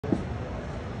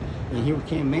And here with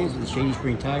Cam Mans of the Shady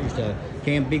Spring Tigers.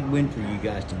 Cam, big win for you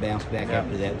guys to bounce back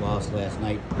after that loss last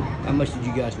night. How much did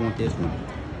you guys want this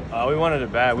one? We wanted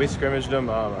it bad. We scrimmaged them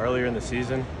earlier in the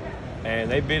season, and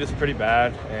they beat us pretty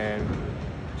bad. And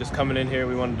just coming in here,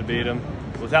 we wanted to beat them.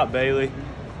 Without Bailey,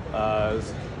 it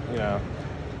was, the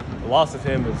loss of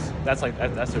him that's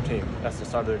their team. That's the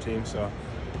start of their team. So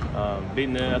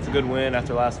beating them, that's a good win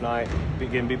after last night.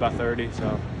 Getting beat by 30,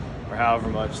 or however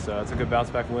much. So it's a good bounce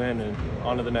back win, and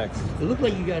on to the next. It looked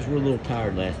like you guys were a little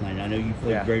tired last night. I know you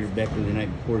played Greater Beckley the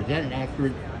night before. Is that an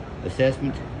accurate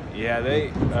assessment? Yeah,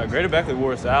 Greater Beckley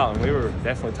wore us out, and we were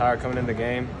definitely tired coming into the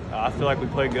game. I feel like we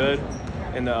played good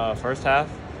in the first half,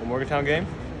 the Morgantown game.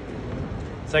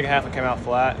 Second half, it came out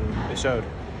flat, and it showed.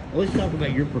 Well, let's talk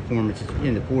about your performances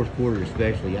in the fourth quarter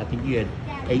especially. I think you had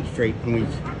 8 straight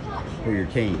points for your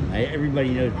team. Everybody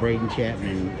knows Braden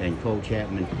Chapman and Cole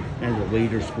Chapman as the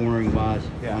leader scoring-wise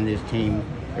on this team.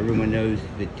 Everyone knows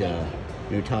that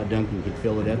Todd Duncan could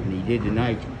fill it up, and he did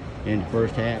tonight in the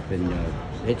first half, and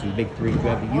hit some big threes.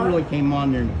 But you really came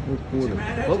on there in the fourth quarter.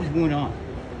 What was going on?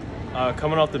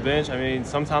 Coming off the bench,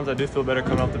 sometimes I do feel better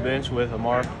coming off the bench with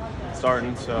Amar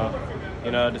starting. So,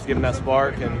 just give him that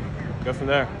spark and go from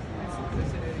there.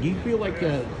 Do you feel like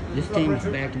this team is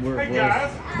back to where it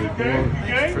was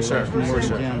before? For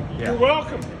sure. You're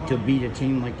welcome. To beat a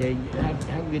team like that,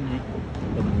 how good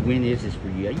of a win is this for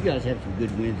you? You guys have some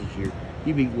good wins this year.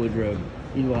 You beat Woodrow. You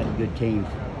beat a lot of good teams.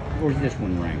 Where's this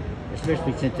one ranked?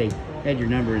 Especially since they had your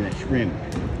number in that scrimmage.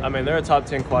 They're a top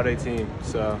 10 quad A team,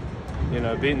 so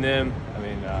beating them,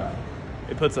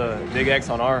 it puts a big X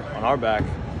on our back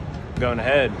going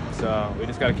ahead. So we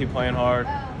just got to keep playing hard,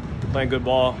 playing good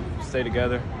ball, stay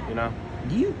together.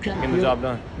 Do you getting the job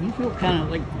done? Do you feel kind of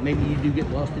like maybe you do get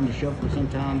lost in the shuffle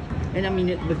sometimes?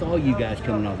 And with all you guys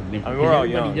coming off the bench, we're all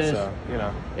young, so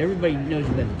everybody knows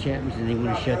about the Chapmans and they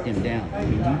want to shut them down.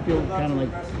 Do you feel kind of like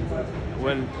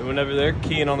whenever they're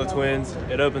keying on the Twins,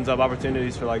 it opens up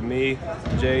opportunities for like me,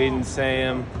 Jaden,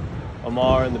 Sam,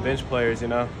 Amar, and the bench players.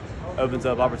 Opens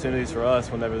up opportunities for us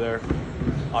whenever they're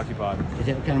occupied. Is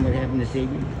that kind of what happened this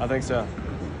evening? I think so.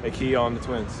 They key on the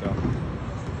Twins, so.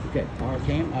 Okay. All right,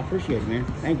 Cam. I appreciate it, man.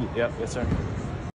 Thank you. Yep. Yes, sir.